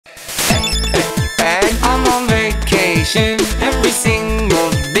vacation every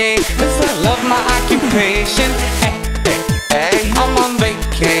single day, 'cause I love my occupation. Hey, hey, hey, I'm on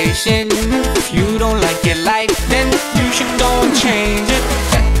vacation. If you don't like your life, then you should go and change it.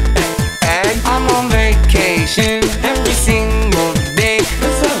 Hey, hey, hey, I'm on vacation every single day,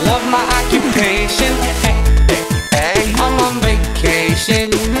 'cause I love my occupation. Hey, hey, hey, I'm on vacation.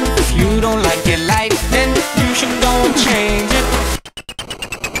 If you don't like your life, then you should go and change it.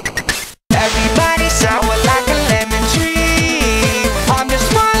 Everybody sour like a lemon tree. I'm just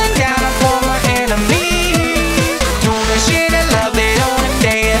smiling down upon my enemies. Do the shit I love it on a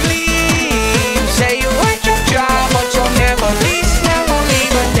daily. Say you want your job, but you'll never leave. Never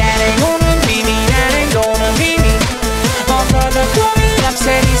leave, but that ain't gonna be me. That ain't gonna be me. My brother called me up,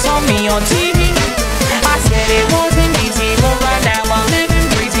 said he saw me on TV. I said it wasn't easy, but right now I'm living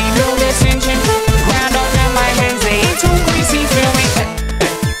breezy. Feel this tension from the ground up, and my hands they ain't too greasy. Feel me?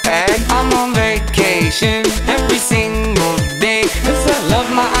 I'm on vacation every single day, 'cause I love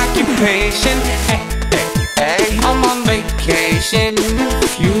my occupation.